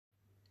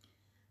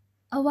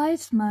A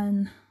wise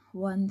man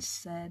once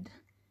said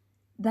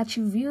that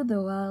you view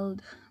the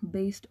world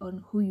based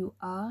on who you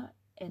are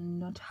and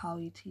not how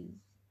it is.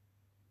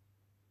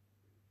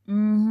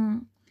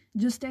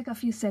 Just take a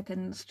few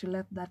seconds to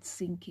let that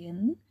sink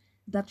in,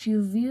 that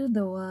you view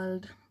the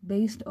world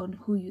based on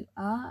who you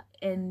are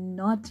and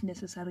not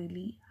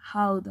necessarily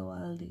how the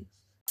world is.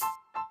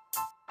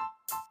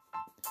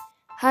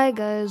 Hi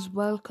guys,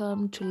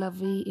 welcome to La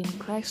Vie in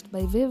Christ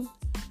by Viv,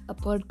 a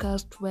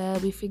podcast where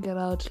we figure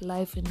out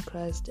life in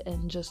Christ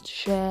and just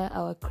share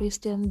our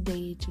Christian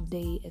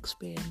day-to-day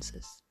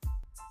experiences.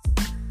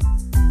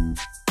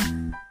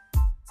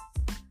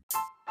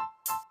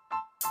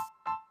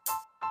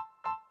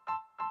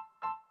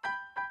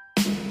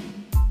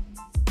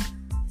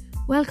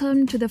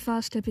 Welcome to the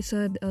first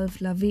episode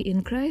of La Vie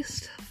in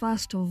Christ.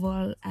 First of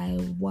all, I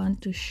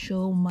want to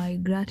show my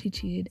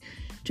gratitude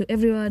to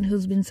everyone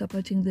who's been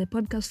supporting the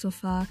podcast so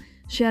far,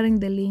 sharing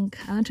the link.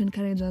 I want to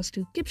encourage us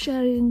to keep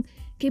sharing,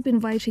 keep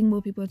inviting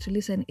more people to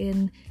listen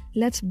in.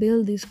 Let's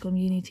build this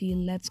community.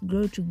 Let's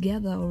grow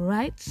together, all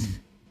right?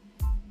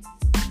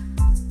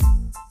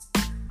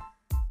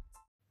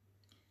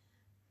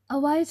 A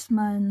wise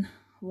man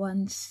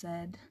once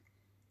said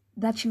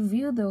that you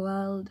view the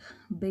world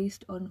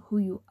based on who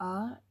you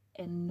are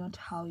and not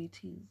how it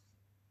is.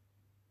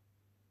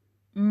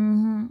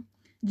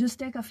 Just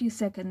take a few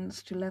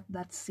seconds to let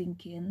that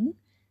sink in,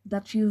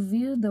 that you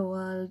view the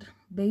world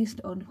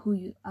based on who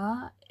you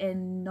are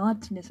and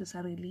not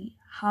necessarily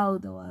how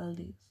the world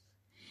is.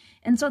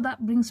 And so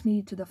that brings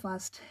me to the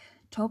first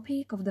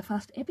topic of the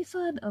first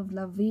episode of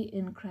La Vie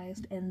in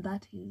Christ, and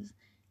that is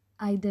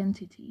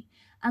identity,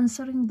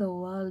 answering the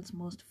world's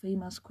most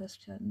famous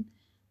question: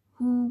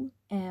 who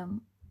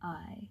am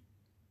I?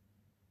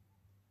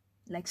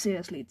 Like,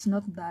 seriously, it's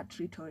not that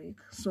rhetoric.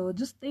 So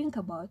just think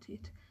about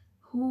it.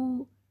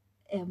 Who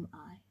am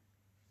I?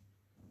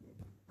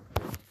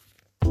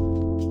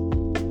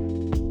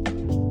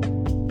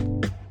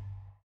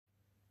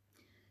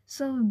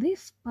 So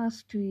these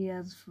past 2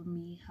 years for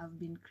me have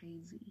been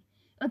crazy.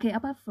 Okay,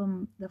 apart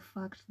from the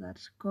fact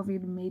that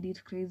COVID made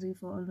it crazy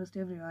for almost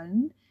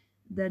everyone,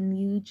 the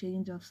new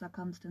change of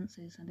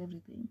circumstances and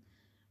everything.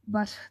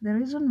 But the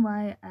reason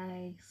why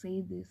I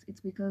say this,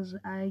 it's because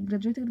I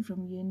graduated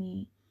from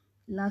uni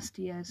last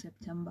year,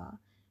 September,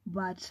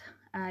 but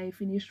I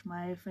finished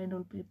my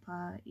final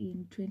paper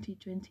in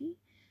 2020.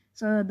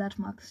 So that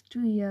marks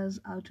 2 years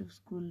out of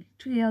school,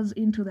 2 years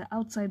into the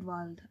outside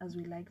world, as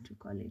we like to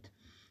call it.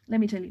 Let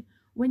me tell you,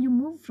 when you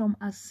move from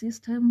a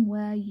system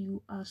where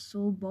you are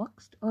so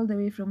boxed all the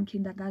way from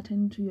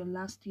kindergarten to your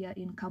last year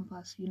in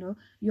campus,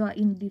 you are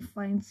in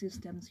defined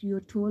systems. You're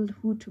told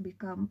who to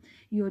become,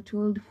 you're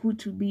told who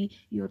to be,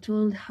 you're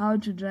told how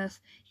to dress,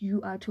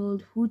 you are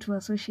told who to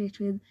associate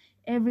with.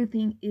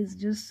 Everything is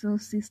just so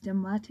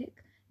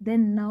systematic.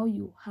 Then now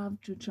you have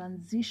to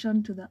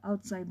transition to the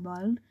outside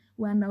world,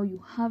 where now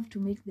you have to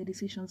make the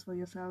decisions for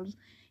yourselves.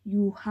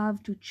 You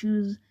have to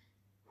choose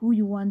who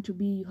you want to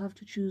be, you have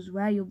to choose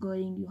where you're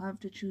going, you have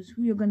to choose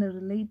who you're going to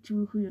relate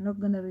to, who you're not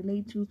going to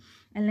relate to.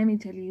 And let me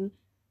tell you,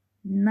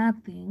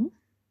 nothing,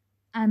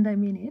 and I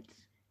mean it,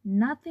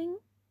 nothing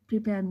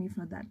prepared me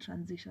for that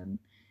transition.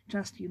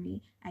 Trust you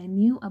me, I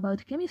knew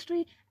about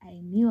chemistry, I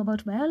knew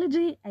about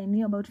biology, I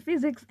knew about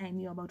physics, I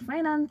knew about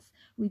finance,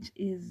 which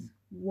is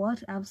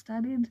what I've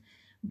studied,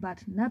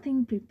 but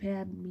nothing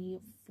prepared me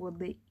for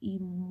the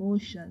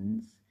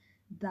emotions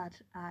that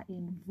are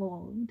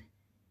involved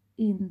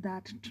in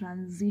that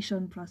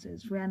transition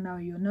process, where now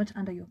you're not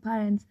under your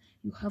parents,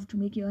 you have to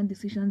make your own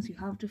decisions, you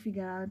have to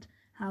figure out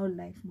how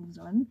life moves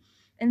on.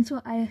 And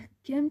so I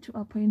came to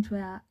a point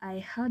where I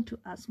had to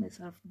ask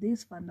myself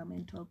this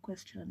fundamental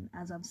question,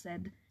 as I've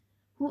said: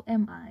 who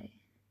am I?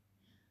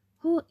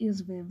 Who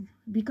is Viv?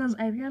 Because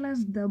I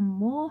realized the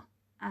more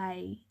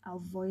I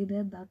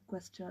avoided that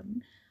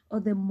question, or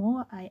the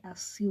more I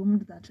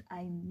assumed that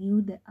I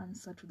knew the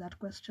answer to that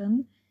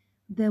question,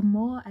 the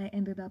more I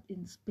ended up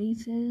in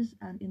spaces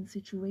and in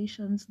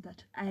situations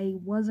that I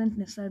wasn't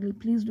necessarily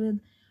pleased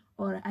with,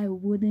 or I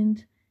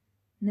wouldn't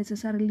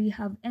necessarily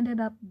have ended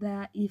up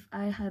there if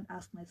I had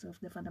asked myself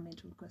the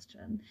fundamental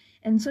question.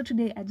 And so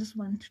today I just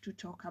want to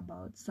talk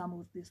about some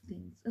of these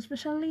things,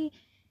 especially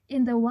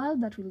in the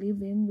world that we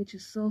live in, which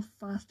is so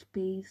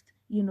fast-paced,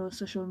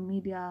 social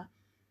media.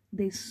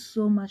 There's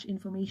so much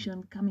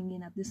information coming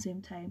in at the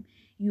same time.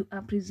 You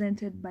are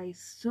presented by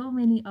so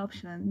many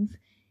options.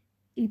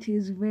 It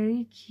is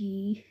very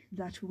key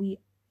that we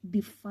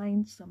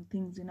define some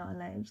things in our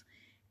lives,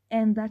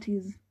 and that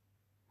is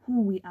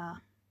who we are,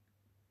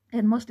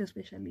 and most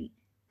especially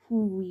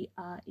who we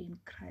are in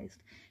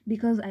Christ,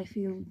 because I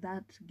feel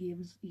that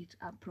gives it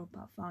a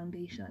proper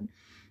foundation.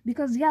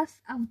 Because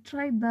yes, I've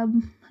tried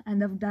them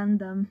and I've done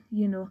them,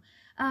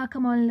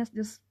 come on, let's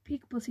just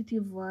speak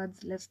positive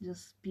words, let's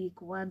just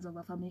speak words of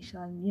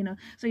affirmation,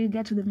 so you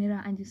get to the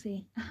mirror and you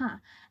say, I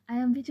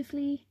am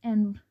beautifully,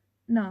 and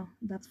no,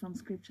 that's from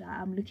scripture.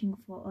 I'm looking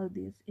for all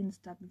these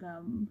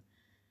Instagram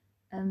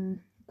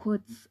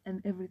quotes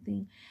and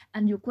everything,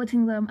 and you're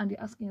quoting them and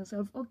you're asking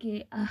yourself,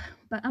 okay,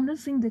 but I'm not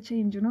seeing the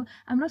change,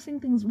 I'm not seeing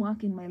things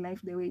work in my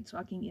life the way it's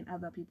working in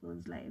other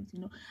people's lives.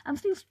 I'm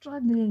still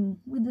struggling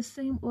with the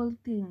same old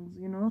things,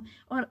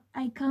 or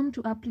I come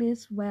to a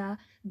place where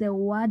the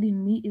word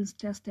in me is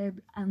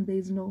tested and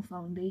there's no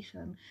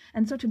foundation.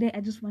 And so today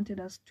I just wanted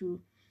us to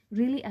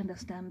really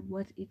understand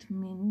what it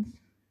means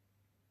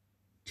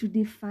to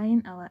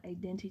define our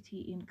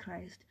identity in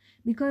Christ,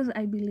 because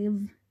I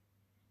believe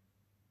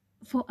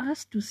for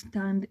us to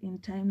stand in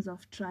times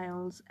of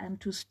trials and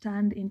to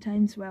stand in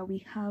times where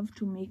we have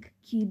to make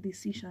key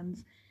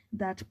decisions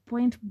that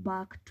point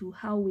back to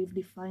how we've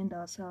defined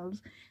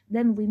ourselves,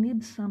 then we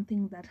need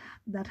something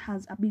that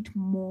has a bit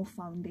more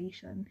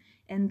foundation,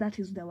 and that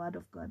is the word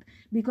of God.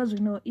 Because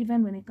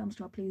even when it comes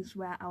to a place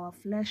where our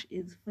flesh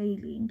is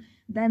failing,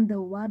 then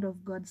the word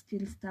of God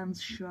still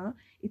stands sure.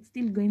 It's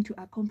still going to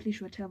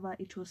accomplish whatever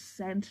it was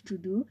sent to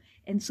do.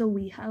 And so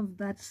we have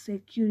that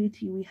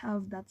security, we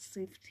have that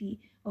safety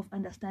of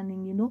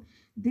understanding,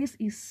 this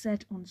is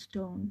set on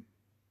stone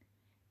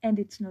and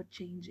it's not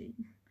changing.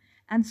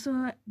 And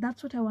so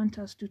that's what I want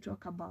us to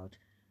talk about.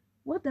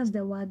 What does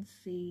the word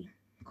say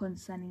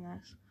concerning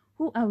us?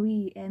 Who are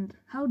we, and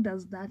how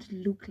does that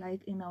look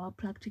like in our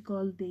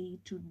practical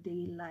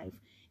day-to-day life?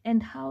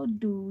 And how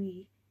do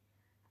we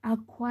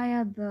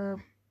acquire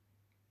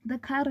the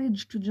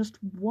courage to just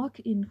walk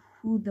in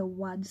who the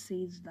word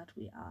says that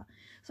we are?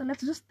 So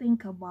let's just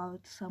think about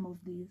some of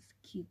these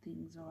key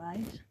things, all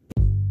right?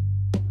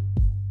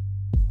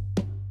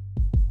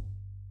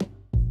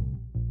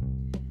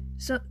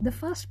 So the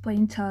first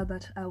pointer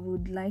that I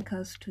would like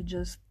us to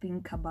just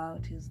think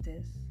about is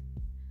this.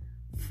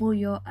 For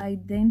your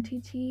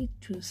identity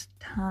to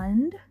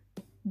stand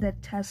the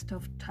test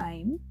of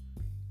time,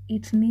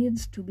 it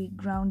needs to be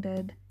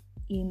grounded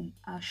in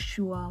a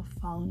sure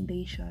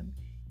foundation,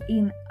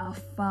 in a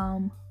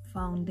firm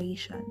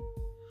foundation.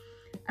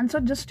 And so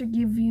just to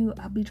give you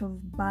a bit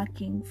of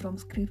backing from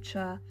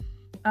scripture,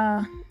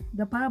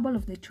 the parable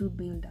of the two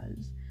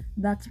builders,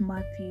 that's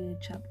Matthew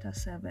chapter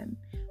 7.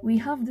 We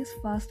have this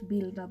first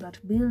builder that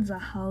builds a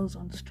house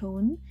on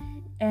stone,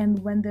 and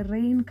when the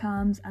rain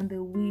comes and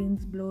the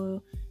winds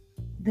blow,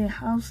 the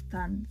house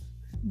stands.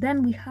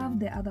 Then we have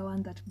the other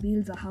one that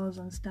builds a house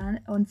on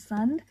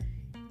sand,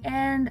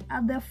 and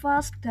at the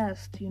first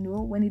test,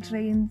 when it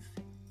rains,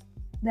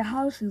 the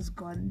house is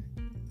gone.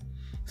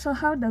 So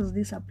how does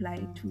this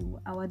apply to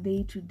our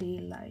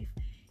day-to-day life?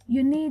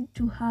 You need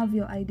to have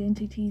your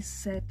identity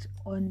set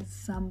on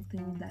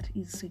something that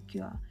is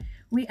secure.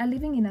 We are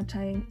living in a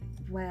time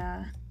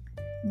where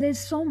there's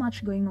so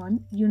much going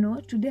on.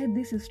 Today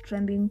this is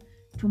trending,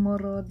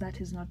 tomorrow that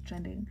is not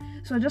trending.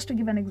 So just to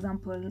give an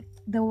example,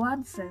 the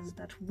word says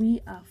that we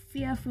are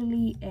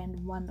fearfully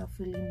and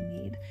wonderfully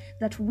made,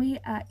 that we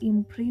are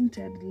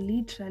imprinted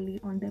literally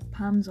on the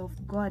palms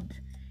of God.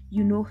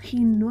 He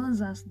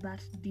knows us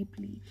that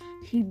deeply.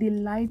 He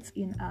delights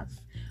in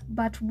us.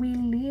 But we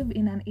live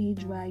in an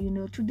age where,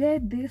 today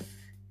this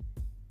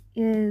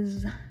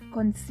is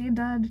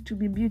considered to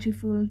be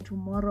beautiful,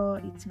 tomorrow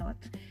it's not.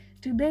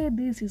 Today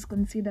this is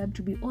considered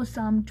to be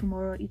awesome,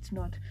 tomorrow it's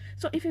not.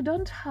 So if you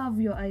don't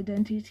have your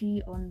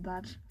identity on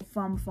that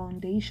firm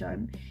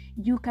foundation,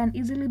 you can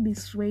easily be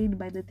swayed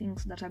by the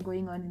things that are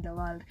going on in the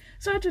world.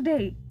 So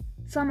today,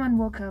 someone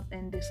woke up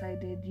and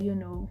decided,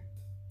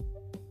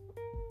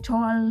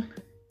 tall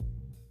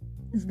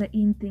is the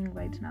in thing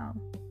right now,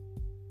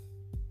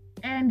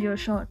 and you're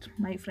short,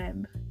 my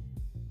friend.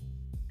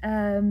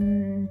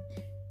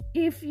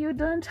 If you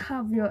don't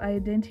have your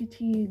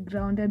identity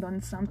grounded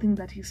on something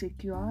that is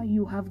secure,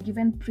 you have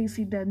given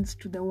precedence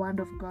to the word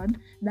of God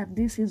that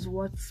this is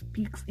what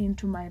speaks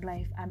into my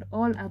life and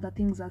all other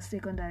things are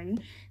secondary,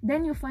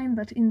 then you find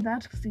that in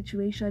that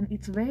situation,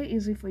 it's very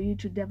easy for you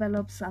to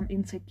develop some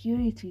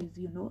insecurities,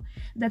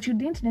 that you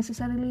didn't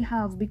necessarily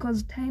have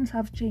because times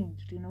have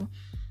changed,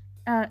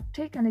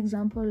 Take an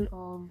example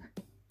of...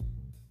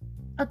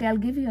 Okay, I'll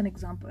give you an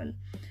example.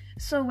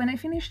 So when I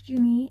finished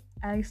uni,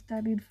 I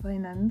studied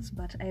finance,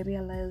 but I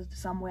realized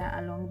somewhere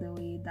along the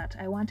way that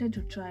I wanted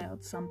to try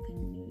out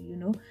something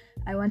new,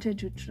 I wanted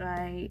to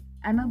try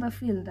another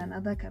field,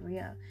 another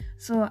career.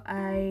 So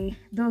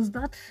there was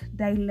that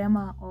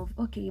dilemma of,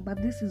 okay,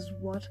 but this is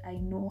what I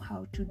know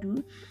how to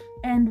do.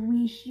 And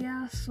we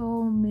hear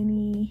so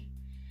many...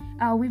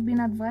 we've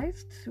been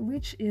advised,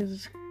 which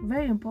is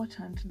very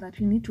important, that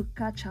you need to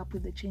catch up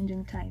with the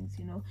changing times,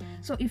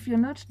 So if you're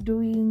not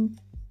doing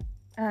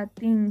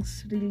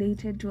things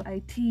related to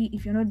IT,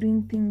 if you're not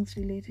doing things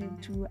related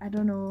to,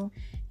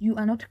 you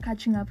are not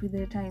catching up with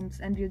the times,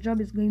 and your job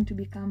is going to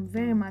become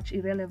very much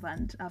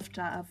irrelevant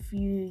after a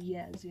few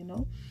years,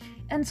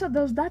 And so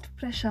there's that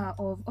pressure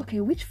of,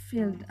 okay, which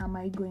field am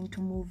I going to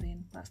move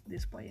in past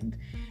this point?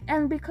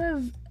 And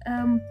because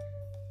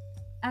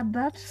at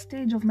that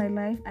stage of my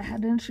life, I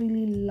hadn't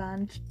really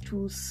learned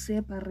to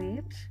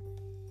separate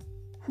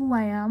who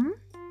I am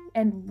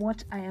and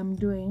what I am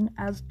doing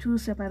as two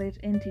separate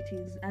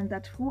entities, and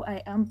that who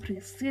I am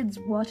precedes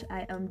what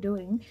I am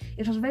doing.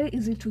 It was very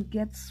easy to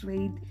get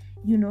swayed,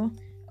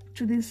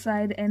 to this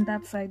side and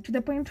that side, to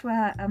the point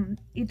where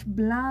it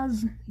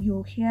blurs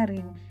your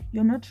hearing.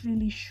 You're not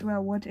really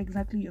sure what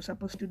exactly you're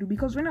supposed to do,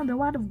 because the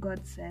word of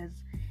God says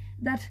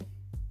that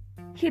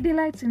he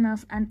delights in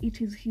us, and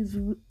it is his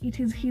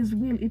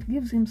will. It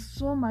gives him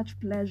so much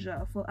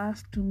pleasure for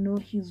us to know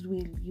his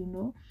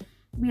will.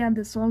 We are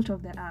the salt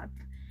of the earth.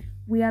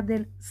 We are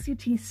the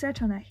city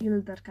set on a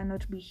hill that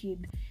cannot be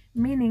hid,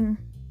 meaning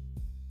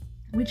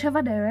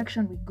whichever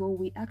direction we go,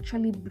 we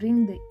actually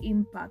bring the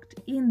impact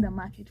in the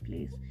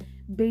marketplace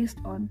based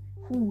on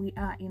who we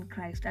are in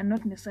Christ, and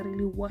not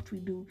necessarily what we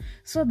do.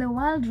 So the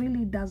world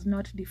really does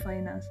not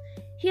define us.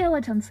 Hear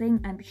what I'm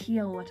saying and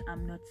hear what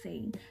I'm not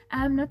saying.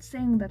 I'm not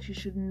saying that you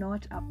should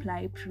not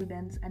apply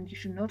prudence and you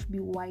should not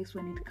be wise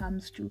when it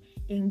comes to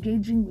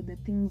engaging with the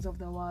things of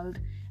the world,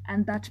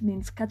 and that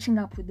means catching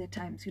up with the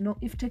times.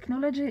 If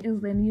technology is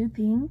the new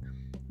thing,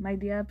 my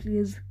dear,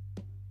 please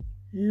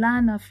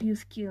learn a few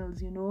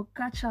skills,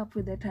 catch up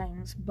with the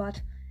times, but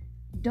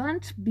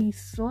don't be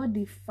so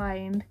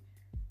defined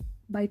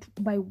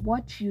by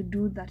what you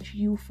do that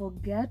you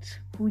forget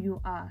who you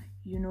are.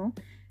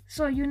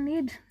 So you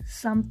need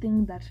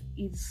something that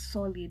is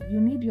solid.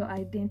 You need your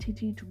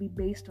identity to be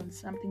based on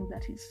something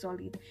that is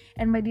solid.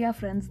 And my dear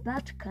friends,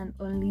 that can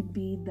only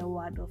be the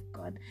word of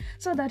God.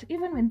 So that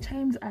even when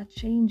times are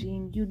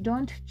changing, you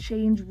don't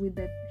change with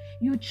it.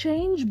 You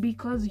change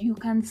because you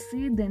can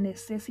see the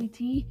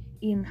necessity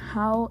in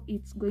how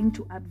it's going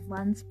to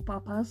advance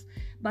purpose,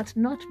 but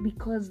not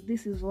because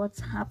this is what's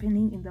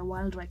happening in the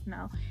world right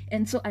now,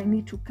 and so I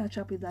need to catch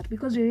up with that.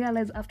 Because you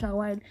realize after a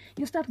while,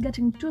 you start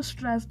getting too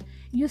stressed,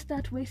 you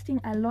start wasting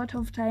a lot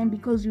of time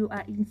because you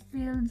are in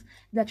fields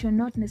that you're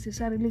not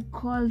necessarily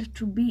called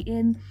to be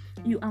in.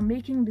 You are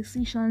making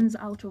decisions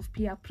out of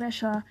peer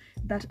pressure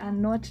that are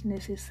not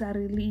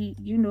necessarily,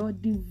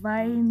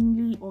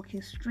 divinely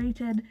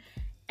orchestrated.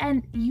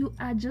 And you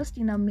are just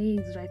in a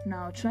maze right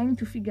now, trying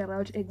to figure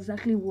out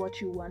exactly what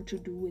you want to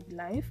do with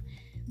life.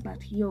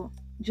 But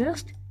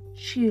just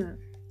chill.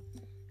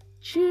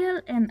 Chill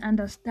and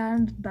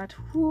understand that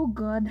who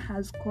God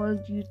has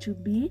called you to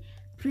be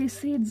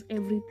precedes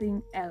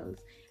everything else.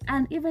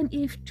 And even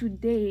if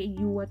today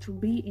you were to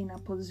be in a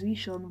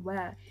position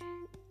where,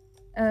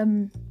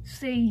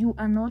 say you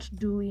are not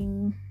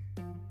doing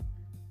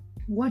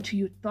what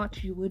you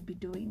thought you would be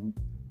doing,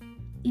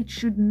 it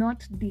should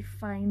not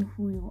define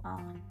who you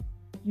are.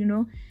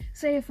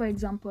 Say for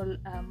example,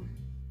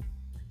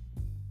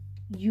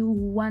 you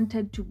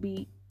wanted to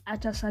be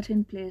at a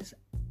certain place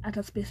at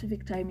a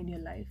specific time in your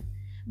life,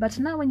 but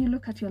now when you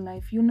look at your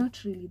life, you're not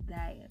really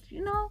there yet.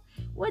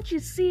 What you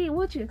see,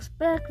 what you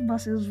expect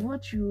versus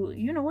what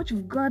what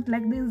you've got,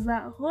 like there's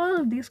a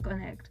whole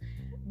disconnect.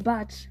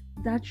 But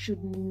that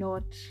should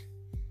not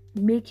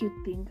make you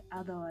think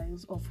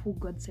otherwise of who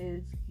God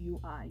says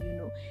you are.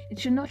 It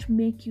should not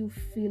make you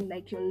feel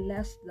like you're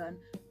less than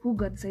who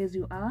God says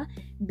you are,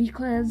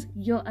 because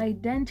your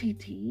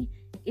identity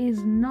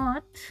is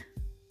not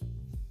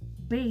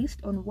based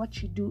on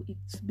what you do,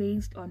 it's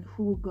based on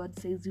who God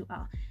says you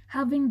are.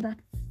 Having that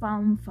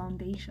firm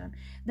foundation,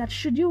 that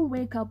should you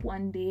wake up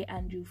one day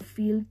and you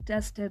feel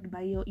tested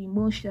by your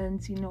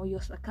emotions,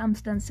 your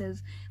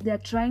circumstances, they're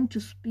trying to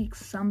speak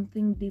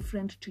something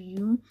different to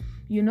you,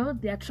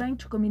 they're trying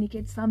to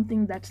communicate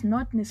something that's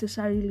not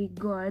necessarily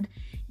God,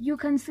 you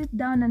can sit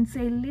down and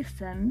say,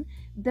 listen,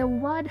 the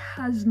word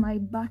has my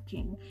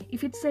backing.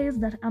 If it says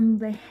that I'm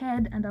the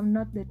head and I'm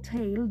not the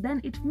tail,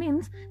 then it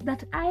means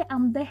that I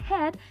am the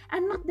head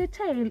and not the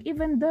tail.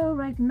 Even though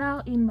right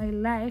now in my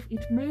life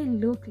it may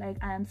look like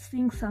I am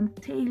seeing some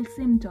tail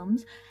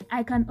symptoms,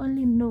 I can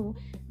only know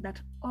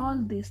that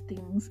all these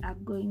things are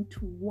going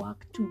to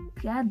work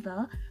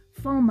together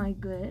for my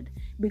good,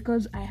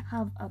 because I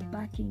have a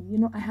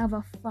backing. I have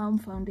a firm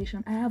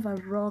foundation. I have a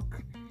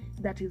rock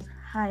that is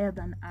higher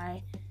than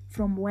I,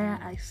 from where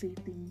I see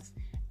things.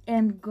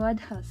 And God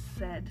has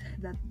said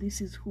that this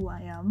is who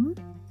I am,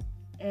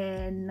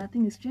 and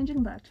nothing is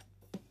changing that.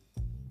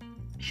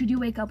 Should you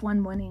wake up one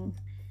morning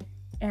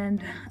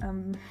and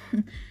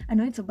I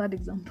know it's a bad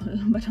example,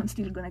 but I'm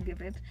still gonna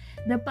give it.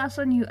 The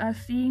person you are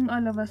seeing,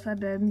 all of a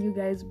sudden you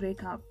guys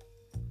break up,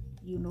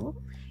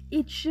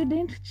 it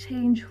shouldn't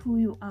change who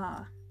you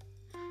are.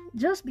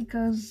 Just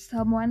because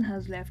someone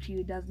has left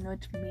you does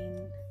not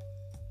mean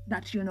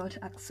that you're not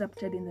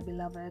accepted in the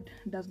beloved,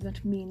 does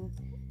not mean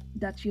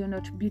that you're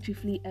not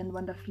beautifully and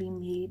wonderfully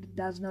made,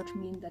 does not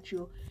mean that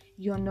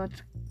you're not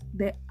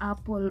the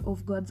apple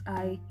of God's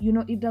eye.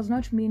 It does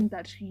not mean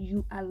that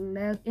you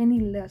are any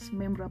less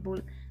memorable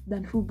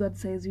than who God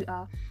says you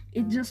are.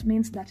 It just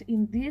means that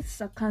in this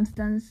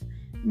circumstance,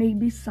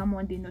 maybe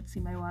someone did not see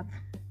my worth,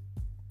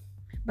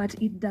 but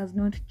it does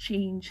not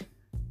change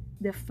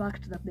the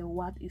fact that the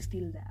worth is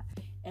still there,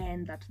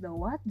 and that the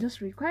worth just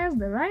requires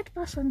the right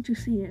person to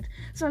see it.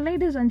 So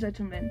ladies and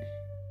gentlemen,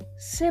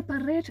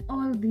 separate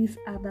all these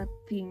other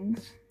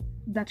things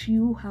that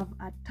you have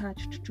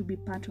attached to be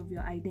part of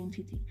your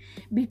identity,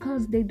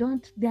 because they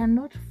are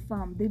not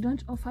firm. They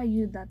don't offer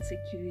you that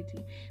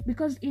security.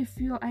 Because if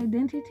your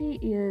identity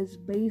is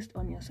based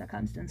on your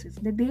circumstances,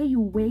 the day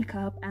you wake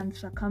up and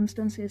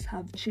circumstances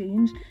have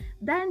changed,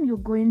 then you're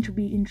going to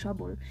be in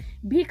trouble,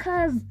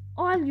 because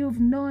all you've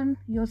known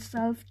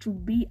yourself to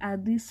be are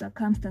these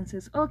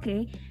circumstances.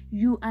 Okay,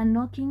 you are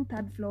knocking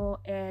third floor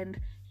and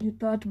you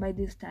thought by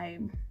this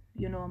time,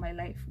 my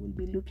life will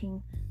be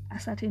looking a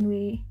certain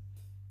way,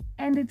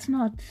 and it's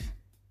not.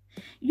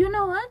 You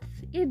know what?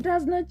 It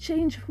does not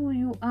change who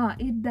you are.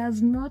 It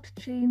does not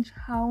change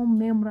how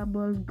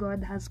memorable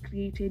God has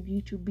created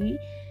you to be.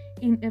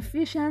 In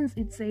Ephesians,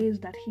 it says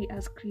that He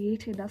has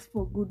created us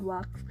for good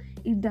works.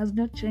 It does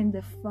not change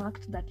the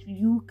fact that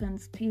you can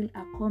still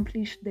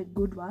accomplish the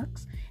good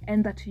works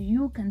and that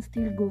you can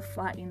still go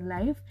far in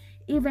life,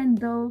 even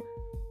though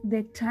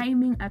the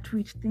timing at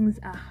which things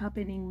are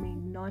happening may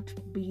not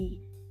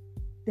be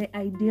the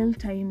ideal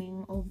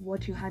timing of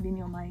what you had in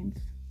your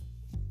mind.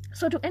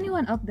 So to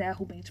anyone out there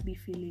who might be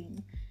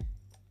feeling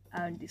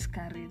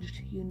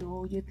discouraged,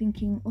 you're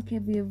thinking, okay,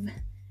 Viv,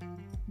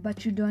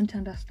 but you don't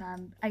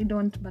understand. I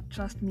don't, but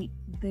trust me,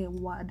 the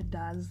word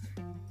does.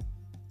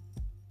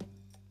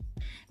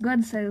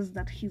 God says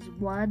that His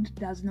word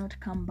does not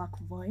come back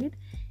void.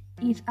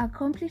 It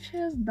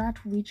accomplishes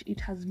that which it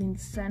has been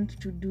sent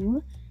to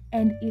do,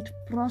 and it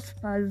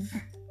prospers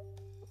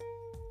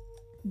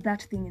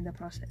that thing in the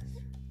process.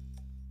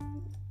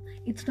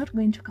 It's not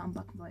going to come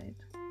back void.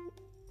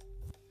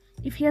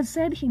 If He has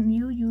said He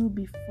knew you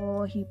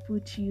before He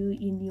put you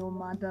in your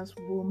mother's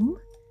womb,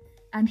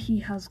 and He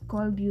has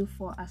called you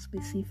for a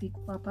specific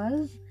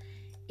purpose,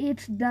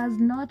 it does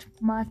not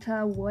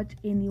matter what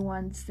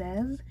anyone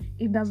says.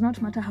 It does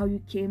not matter how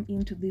you came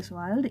into this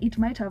world. It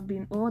might have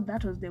been,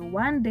 that was the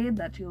one day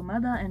that your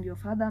mother and your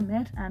father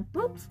met and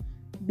poops,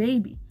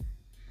 baby.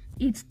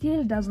 It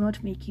still does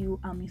not make you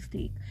a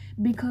mistake.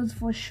 Because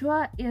for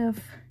sure,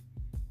 if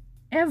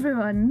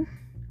everyone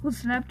who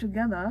slept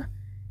together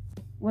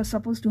was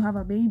supposed to have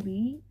a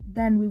baby,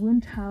 then we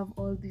wouldn't have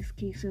all these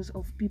cases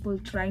of people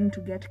trying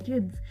to get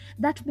kids.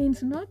 That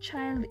means no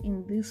child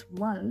in this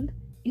world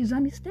is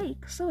a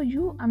mistake. So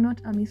you are not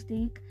a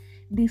mistake,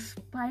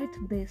 despite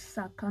the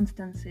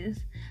circumstances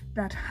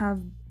that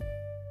have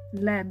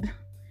led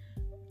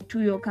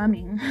to your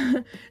coming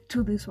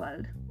to this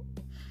world.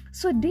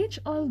 So ditch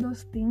all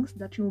those things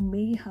that you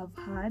may have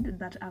heard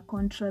that are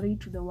contrary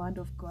to the word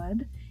of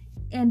God,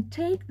 and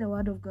take the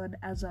word of God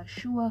as a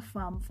sure,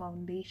 firm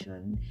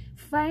foundation.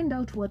 Find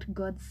out what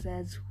God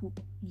says who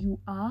you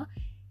are,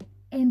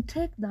 and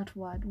take that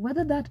word.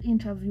 Whether that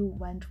interview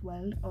went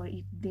well or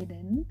it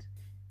didn't,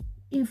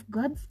 if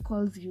God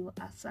calls you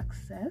a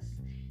success,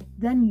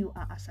 then you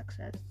are a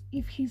success.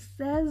 If He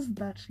says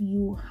that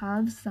you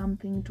have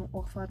something to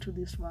offer to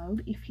this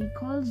world, if He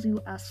calls you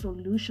a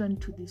solution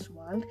to this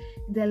world,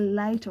 the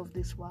light of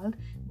this world,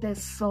 the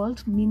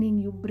salt,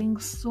 meaning you bring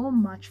so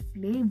much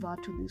flavor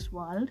to this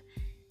world,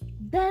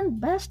 then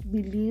best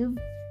believe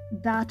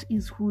that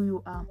is who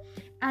you are.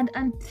 And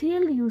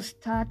until you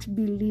start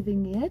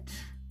believing it,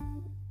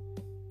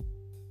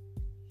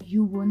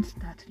 you won't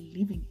start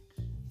living it.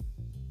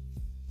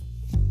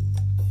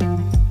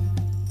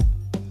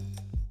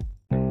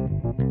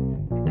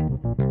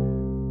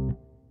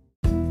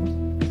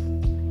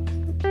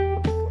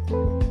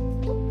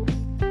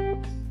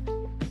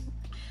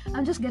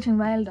 I'm just getting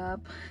riled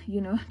up,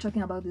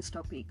 talking about this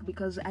topic,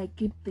 because I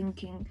keep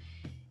thinking,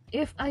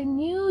 if I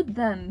knew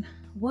then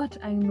what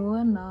I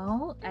know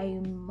now, I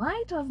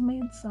might have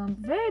made some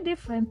very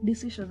different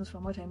decisions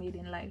from what I made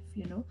in life,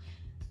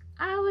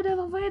 I would have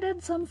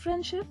avoided some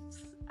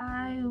friendships,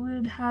 I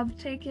would have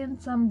taken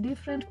some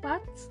different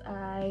paths,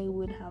 I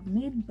would have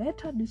made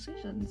better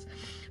decisions.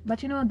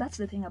 But that's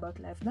the thing about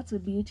life, that's the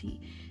beauty.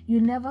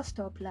 You never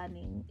stop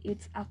learning.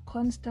 It's a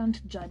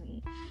constant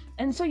journey.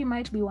 And so you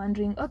might be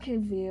wondering, okay,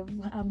 Viv,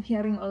 I'm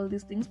hearing all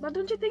these things, but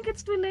don't you think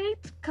it's too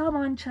late? Come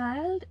on,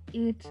 child,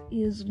 it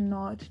is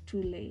not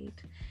too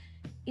late.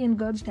 In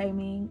God's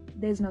timing,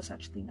 there's no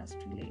such thing as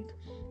too late.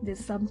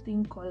 There's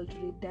something called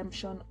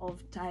redemption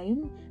of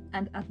time,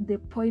 and at the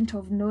point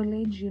of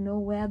knowledge,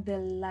 where the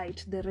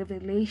light, the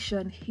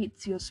revelation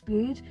hits your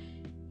spirit,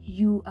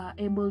 you are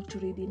able to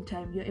redeem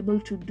time. You're able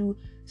to do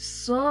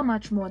so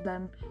much more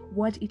than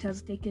what it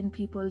has taken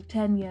people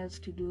 10 years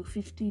to do,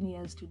 15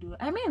 years to do.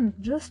 I mean,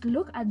 just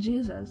look at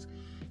Jesus.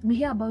 We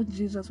hear about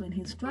Jesus when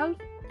he's 12,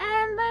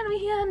 and then we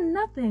hear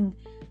nothing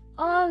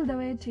all the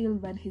way till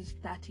when he's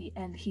 30,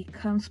 and he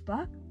comes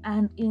back,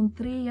 and in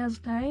 3 years'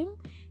 time,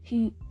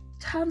 he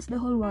turns the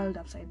whole world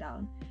upside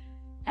down.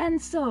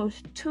 And so,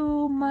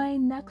 to my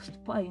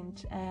next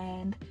point,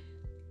 and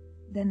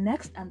the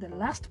next and the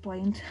last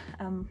point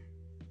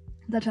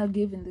that I'll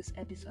give in this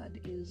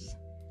episode is,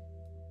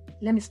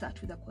 let me start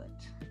with a quote.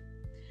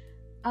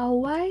 A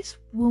wise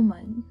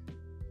woman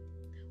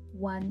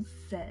once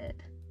said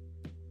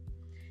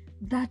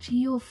that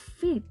your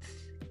feet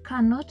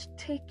cannot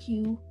take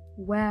you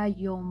where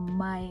your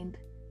mind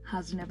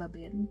has never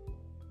been.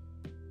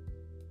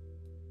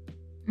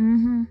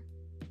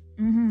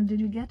 Did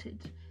you get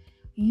it?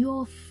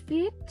 Your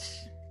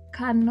feet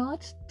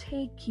cannot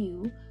take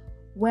you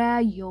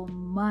where your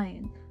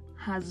mind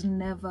has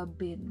never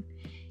been.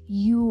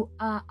 You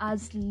are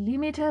as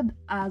limited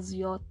as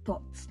your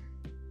thoughts.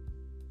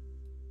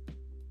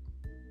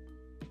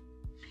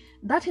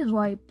 That is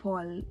why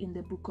Paul in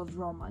the book of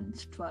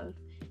Romans 12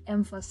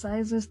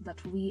 emphasizes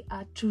that we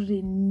are to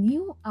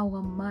renew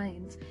our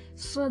minds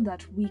so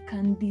that we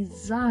can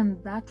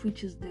discern that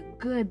which is the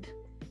good,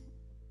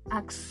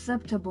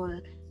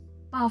 acceptable,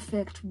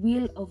 perfect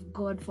will of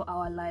God for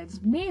our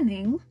lives.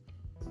 Meaning,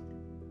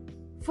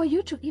 for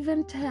you to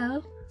even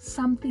tell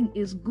something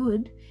is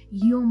good,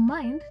 your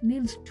mind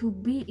needs to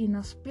be in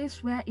a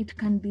space where it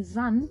can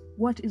discern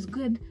what is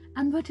good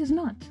and what is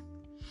not.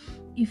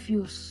 If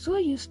you're so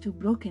used to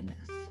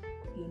brokenness,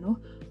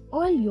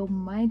 all your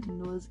mind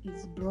knows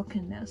is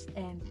brokenness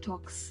and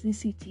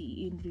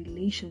toxicity in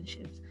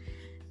relationships,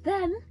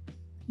 then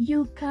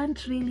you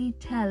can't really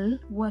tell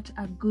what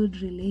a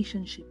good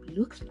relationship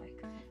looks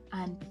like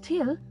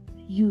until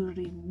you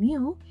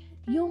renew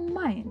your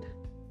mind.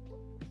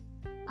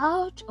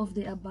 Out of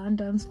the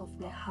abundance of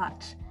the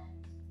heart,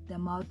 the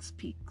mouth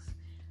speaks.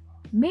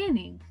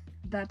 Meaning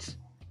that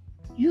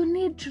you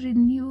need to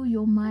renew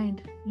your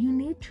mind. You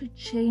need to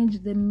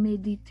change the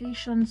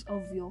meditations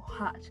of your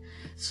heart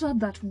so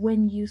that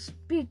when you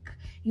speak,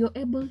 you're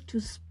able to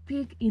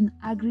speak in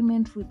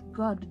agreement with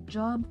God.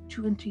 Job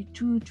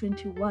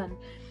 22:21.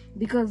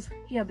 Because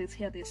hear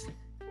this.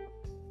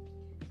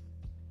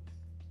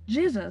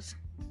 Jesus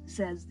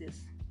says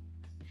this,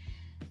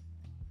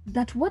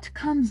 that what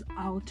comes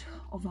out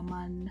of a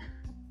man,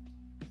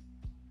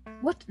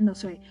 what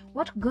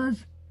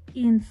goes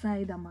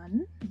inside a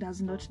man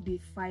does not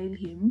defile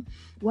him.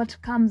 What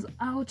comes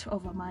out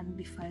of a man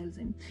defiles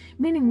him.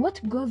 Meaning, what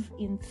goes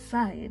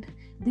inside,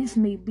 this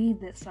may be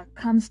the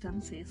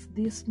circumstances,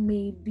 this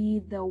may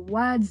be the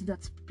words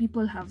that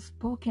people have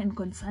spoken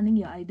concerning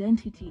your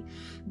identity,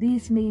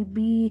 this may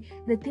be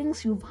the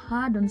things you've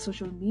heard on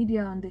social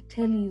media, on the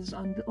tellies,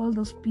 on all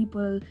those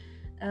people,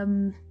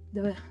 the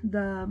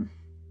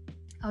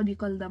how do you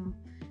call them,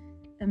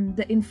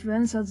 the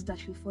influencers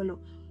that you follow.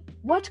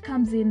 What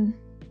comes in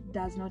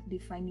does not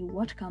define you.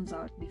 What comes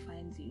out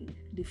defiles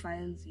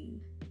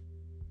you.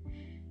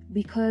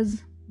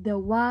 Because the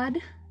word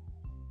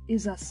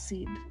is a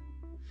seed.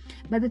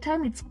 By the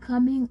time it's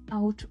coming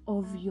out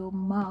of your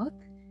mouth,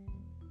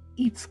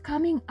 it's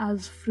coming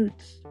as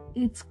fruit.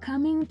 It's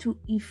coming to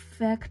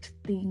affect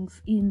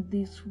things in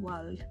this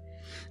world.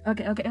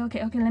 Okay.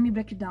 Let me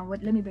break it down.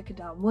 What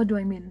do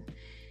I mean?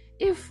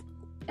 If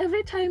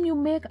every time you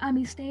make a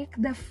mistake,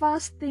 the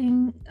first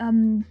thing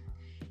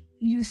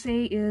you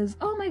say is,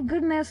 oh my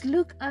goodness,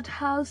 look at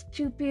how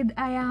stupid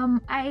I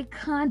am. I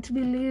can't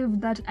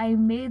believe that I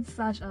made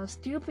such a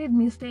stupid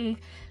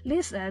mistake.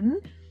 Listen,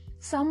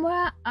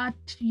 somewhere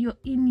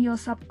in your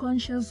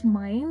subconscious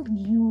mind,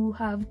 you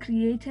have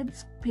created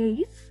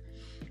space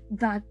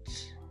for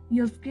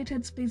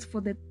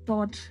the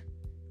thought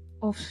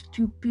of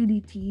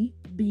stupidity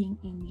being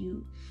in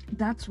you.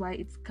 That's why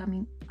it's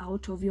coming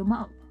out of your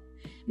mouth.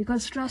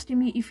 Because trust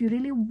me, if you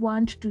really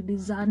want to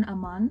discern a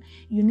man,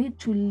 you need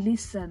to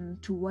listen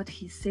to what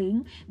he's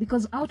saying,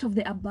 because out of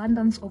the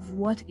abundance of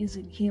what is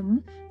in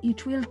him,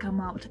 it will come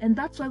out. And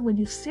that's why when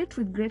you sit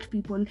with great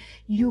people,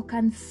 you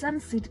can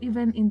sense it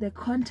even in the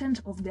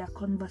content of their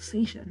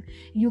conversation.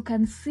 You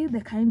can see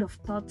the kind of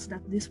thoughts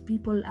that these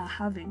people are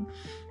having.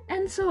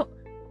 And so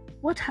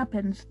what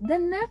happens the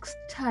next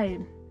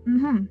time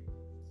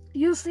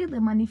you see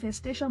the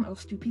manifestation of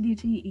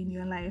stupidity in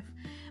your life,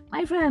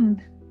 my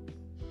friend,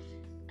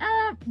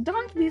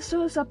 don't be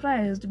so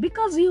surprised,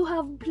 because you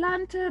have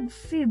planted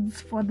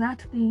seeds for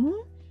that thing,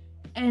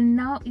 and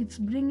now it's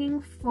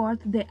bringing forth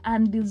the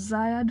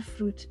undesired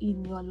fruit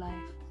in your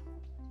life.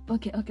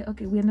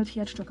 Okay, we're not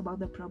here to talk about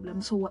the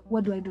problem. So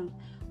what do I do?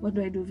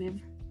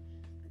 Viv?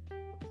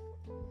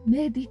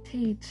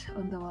 Meditate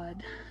on the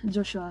word.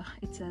 Joshua,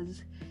 it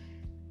says,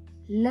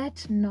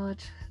 let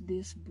not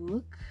this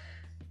book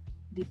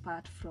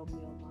depart from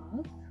your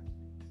mouth.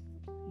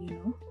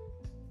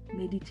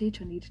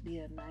 Meditate on it day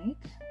and night,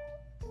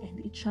 and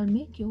it shall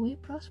make your way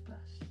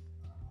prosperous.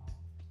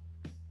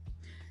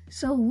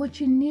 So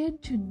what you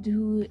need to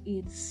do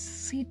is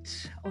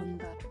sit on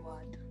that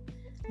word.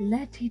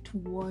 Let it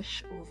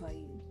wash over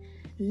you.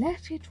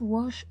 Let it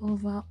wash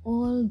over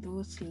all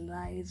those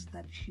lies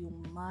that you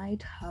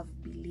might have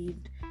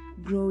believed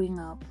growing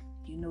up.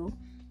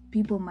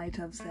 People might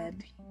have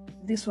said,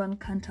 this one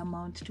can't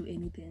amount to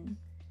anything.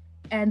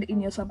 And in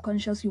your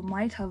subconscious, you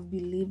might have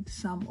believed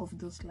some of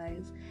those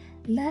lies.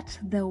 Let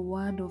the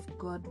word of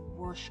God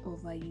wash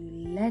over you.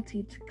 Let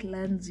it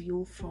cleanse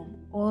you from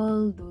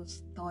all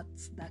those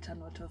thoughts that are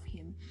not of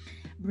Him.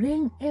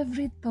 Bring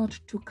every thought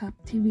to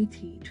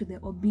captivity to the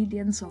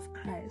obedience of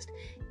Christ.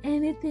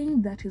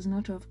 Anything that is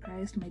not of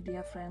Christ, my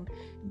dear friend,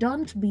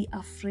 don't be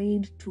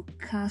afraid to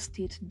cast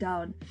it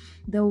down.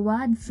 The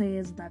word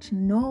says that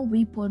no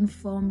weapon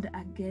formed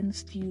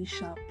against you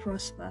shall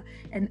prosper,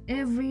 and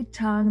every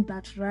tongue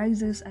that rises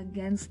rises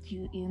against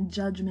you in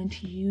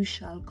judgment, you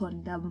shall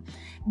condemn.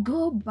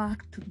 Go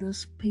back to those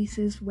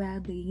spaces where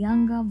the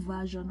younger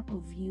version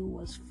of you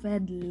was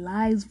fed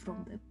lies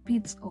from the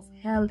pits of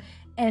hell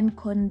and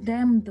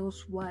condemn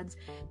those words.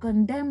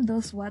 Condemn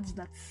those words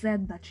that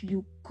said that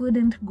you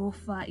couldn't go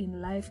far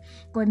in life.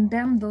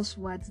 Condemn those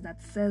words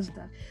that said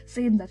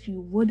that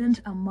you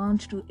wouldn't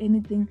amount to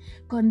anything.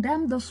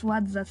 Condemn those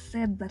words that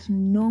said that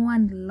no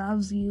one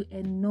loves you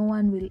and no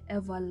one will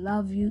ever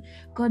love you.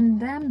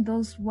 Condemn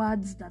those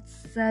words that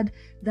said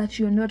that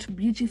you're not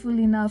beautiful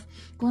enough.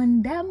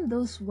 Condemn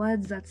those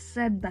words that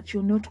said that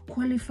you're not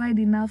qualified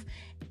enough,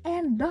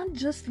 and don't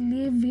just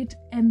leave it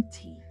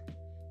empty.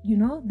 You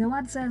know, the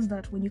word says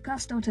that when you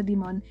cast out a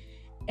demon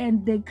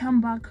and they come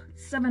back,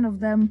 7 of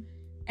them,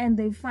 and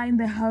they find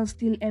the house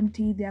still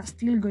empty, they are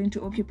still going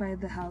to occupy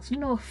the house.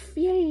 No,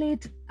 fill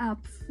it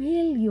up.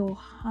 Fill your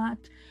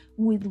heart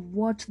with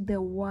what the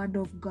word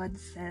of God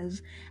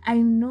says. I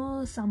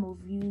know some of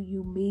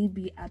you may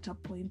be at a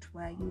point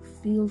where you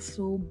feel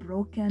so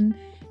broken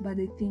by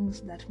the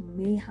things that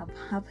may have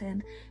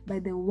happened, by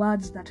the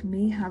words that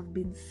may have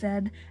been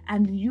said,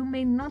 and you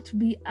may not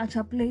be at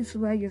a place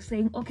where you're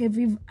saying, okay,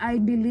 Viv, I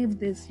believe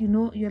this. You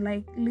know, you're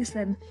like,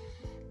 listen,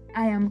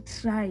 I am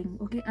trying,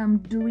 okay? I'm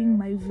doing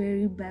my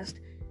very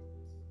best.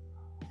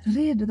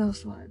 Read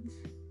those words.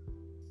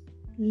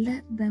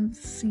 Let them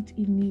sit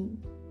in you.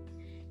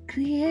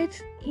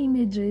 Create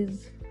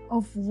images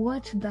of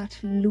what that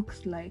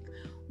looks like.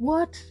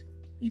 What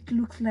it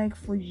looks like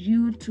for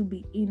you to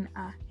be in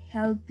a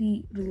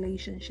healthy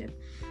relationship.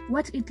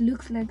 What it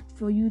looks like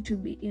for you to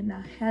be in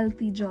a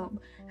healthy job,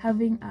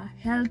 having a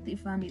healthy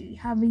family,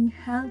 having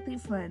healthy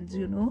friends,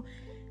 you know.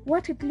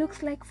 What it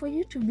looks like for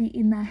you to be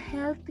in a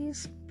healthy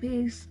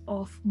space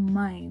of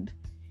mind,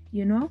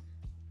 you know.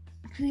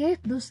 Create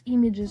those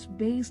images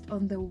based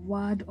on the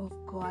word of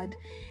God,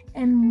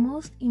 and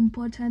most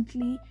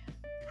importantly,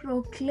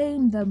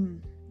 proclaim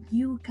them.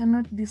 You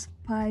cannot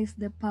despise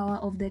the power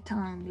of the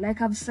tongue.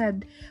 Like I've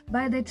said,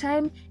 by the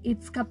time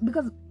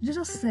because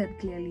Jesus said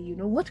clearly, you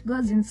know, what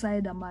goes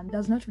inside a man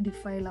does not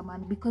defile a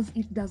man, because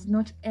it does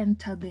not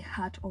enter the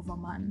heart of a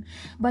man.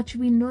 But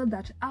we know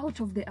that out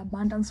of the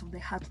abundance of the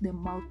heart, the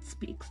mouth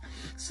speaks.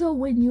 So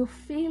when you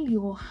fill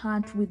your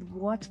heart with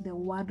what the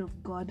word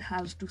of God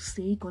has to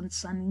say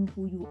concerning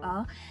who you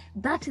are,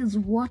 that is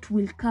what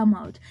will come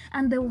out.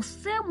 And the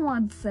same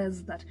word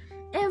says that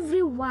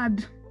every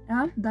word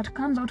that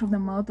comes out of the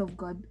mouth of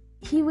God,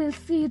 He will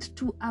see it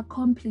to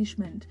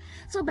accomplishment.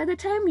 So by the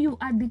time you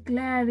are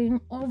declaring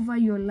over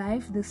your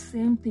life the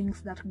same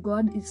things that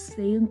God is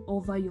saying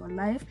over your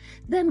life,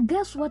 then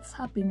guess what's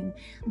happening?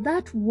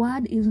 That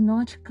word is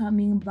not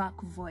coming back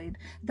void.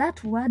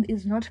 That word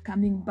is not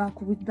coming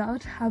back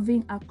without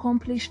having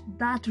accomplished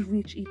that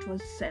which it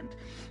was sent.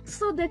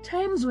 So the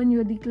times when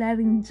you're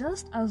declaring,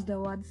 just as the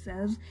word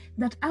says,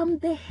 that I'm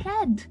the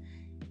head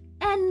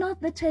and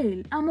not the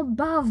tail, I'm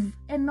above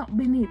and not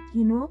beneath,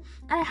 you know,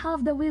 I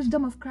have the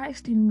wisdom of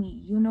Christ in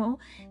me, you know,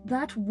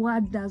 that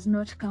word does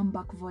not come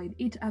back void.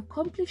 It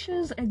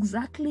accomplishes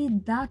exactly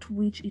that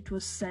which it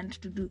was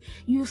sent to do.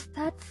 You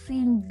start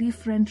seeing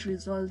different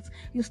results.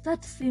 You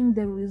start seeing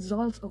the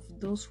results of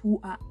those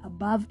who are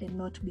above and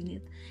not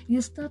beneath.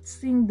 You start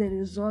seeing the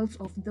results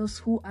of those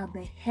who are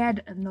the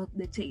head and not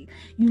the tail,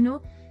 you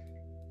know.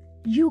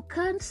 You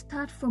can't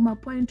start from a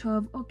point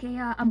of, okay,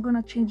 I'm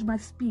gonna change my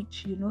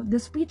speech, you know. The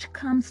speech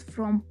comes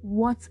from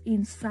what's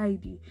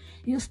inside you.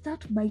 You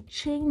start by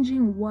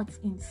changing what's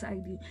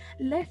inside you,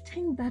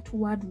 letting that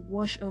word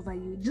wash over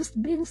you, just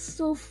being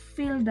so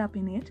filled up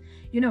in it.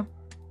 You know,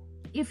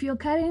 if you're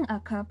carrying a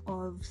cup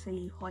of,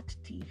 say, hot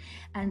tea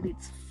and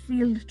it's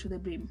filled to the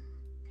brim,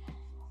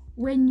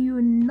 when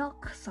you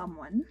knock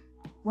someone,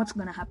 what's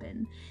gonna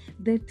happen?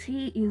 The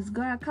tea is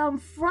gonna come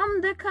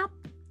from the cup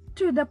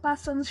to the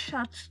person's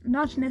shirt.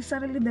 Not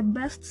necessarily the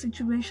best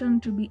situation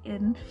to be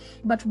in,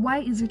 but why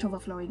is it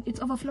overflowing? It's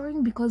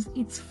overflowing because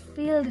it's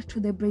filled to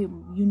the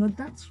brim. You know,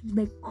 that's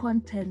the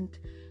content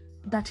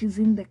that is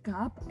in the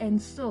cup. And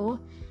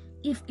so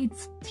if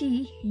it's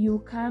tea,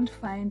 you can't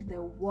find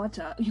the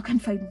water. You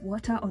can't find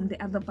water on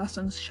the other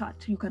person's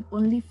shirt. You can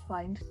only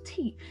find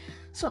tea.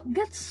 So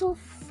get so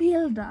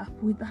filled up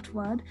with that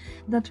word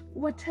that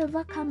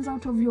whatever comes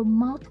out of your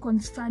mouth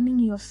concerning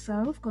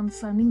yourself,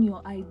 concerning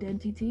your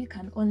identity,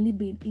 can only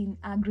be in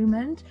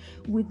agreement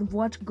with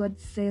what God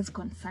says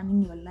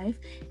concerning your life.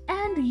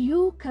 And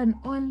you can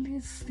only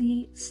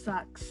see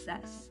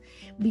success.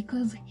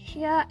 Because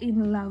here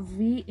in La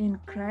Vie in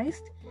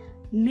Christ,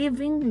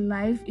 living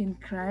life in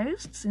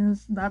Christ,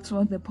 since that's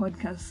what the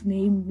podcast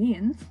name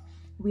means,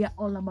 we are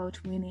all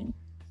about winning.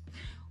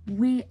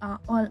 We are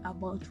all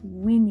about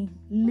winning,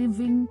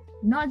 living,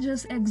 not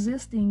just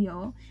existing,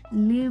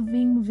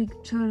 living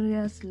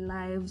victorious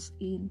lives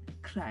in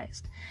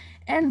Christ.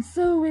 And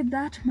so with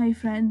that, my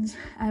friends,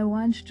 I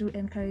want to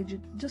encourage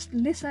you, just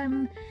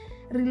listen,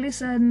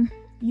 re-listen,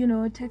 you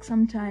know, take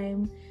some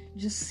time,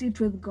 just sit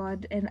with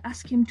God and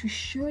ask Him to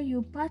show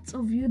you parts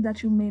of you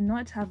that you may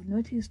not have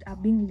noticed are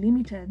being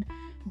limited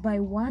by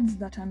words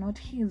that are not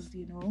his,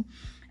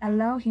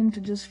 Allow him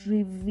to just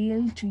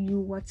reveal to you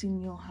what's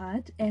in your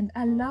heart, and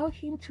allow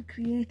him to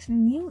create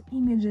new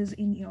images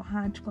in your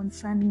heart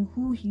concerning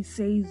who he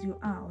says you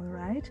are,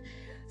 alright?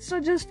 So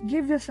just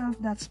give yourself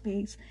that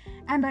space.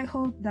 And I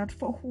hope that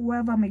for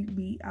whoever might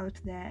be out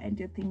there and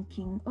you're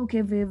thinking,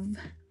 okay, Viv,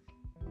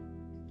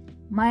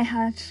 my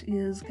heart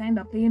is kind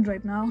of pained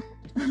right now.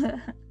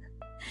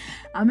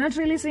 I'm not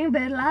really seeing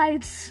the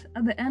lights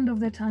at the end of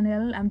the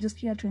tunnel. I'm just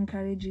here to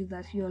encourage you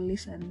that you'll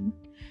listen.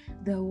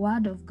 The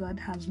word of God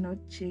has not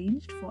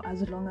changed for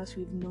as long as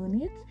we've known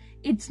it.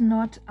 It's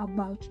not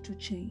about to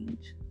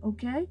change,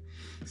 okay?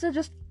 So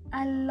just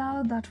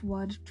allow that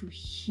word to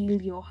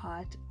heal your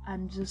heart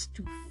and just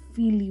to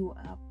fill you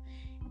up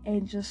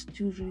and just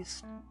to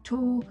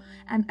restore.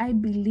 And I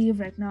believe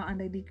right now,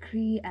 and I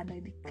decree and I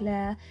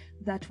declare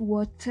that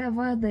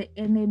whatever the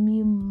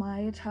enemy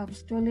might have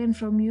stolen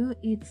from you,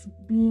 it's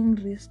being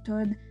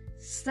restored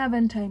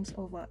 7 times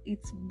over.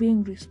 It's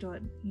being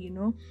restored,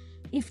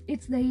 If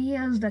it's the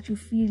years that you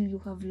feel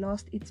you have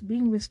lost, it's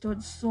being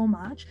restored so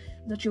much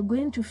that you're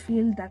going to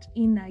feel that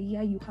in a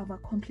year you have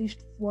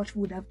accomplished what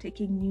would have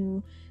taken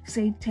you,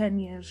 say, 10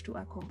 years to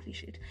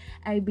accomplish it.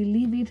 I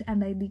believe it,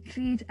 and I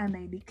decree it, and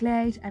I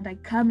declare it, and I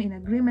come in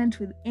agreement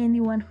with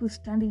anyone who's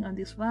standing on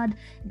this word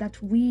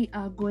that we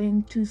are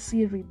going to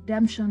see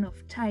redemption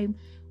of time.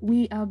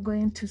 We are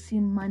going to see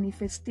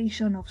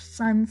manifestation of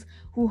sons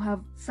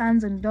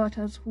and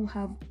daughters who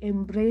have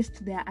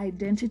embraced their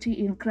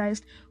identity in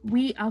Christ.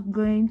 We are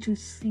going to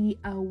see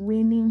a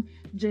winning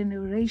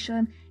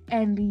generation.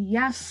 And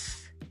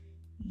yes,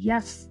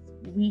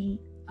 we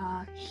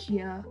are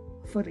here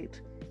for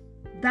it.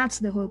 That's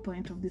the whole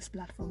point of this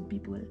platform,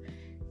 people.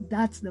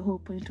 That's the whole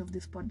point of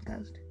this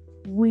podcast.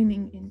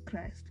 Winning in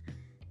Christ.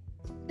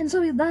 And so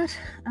with that,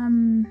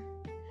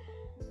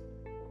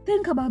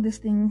 think about these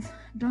things.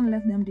 Don't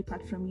let them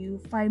depart from you.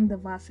 Find the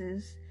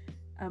verses.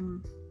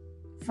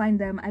 Find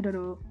them,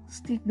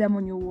 stick them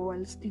on your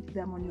wall, stick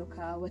them on your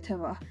car,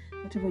 whatever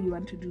you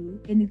want to do.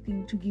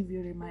 Anything to give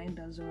you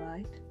reminders,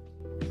 alright?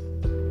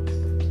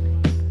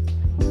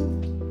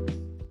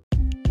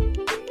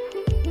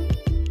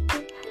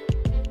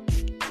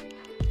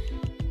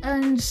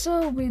 And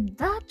so with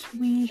that,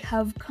 we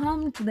have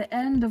come to the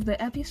end of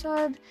the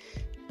episode.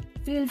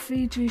 Feel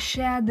free to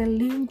share the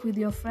link with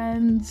your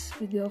friends,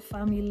 with your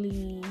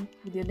family,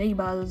 with your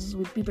neighbors,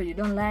 with people you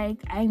don't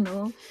like. I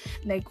know,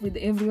 with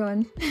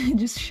everyone.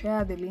 Just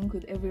share the link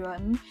with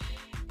everyone.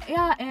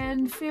 Yeah,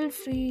 and feel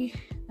free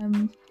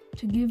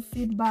to give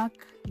feedback.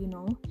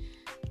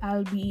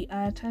 I'll be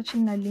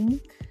attaching a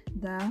link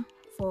there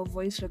for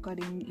voice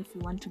recording if you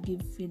want to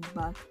give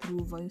feedback through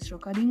voice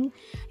recording.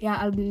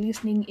 I'll be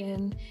listening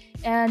in,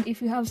 and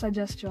if you have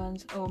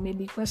suggestions or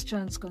maybe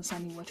questions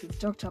concerning what we've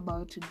talked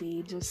about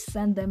today, just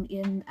send them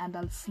in and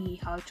I'll see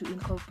how to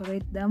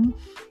incorporate them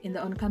in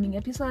the oncoming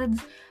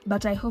episodes.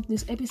 But I hope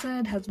this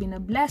episode has been a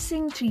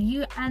blessing to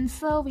you, and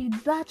so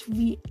with that,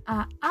 we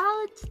are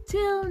out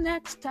till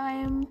next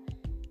time.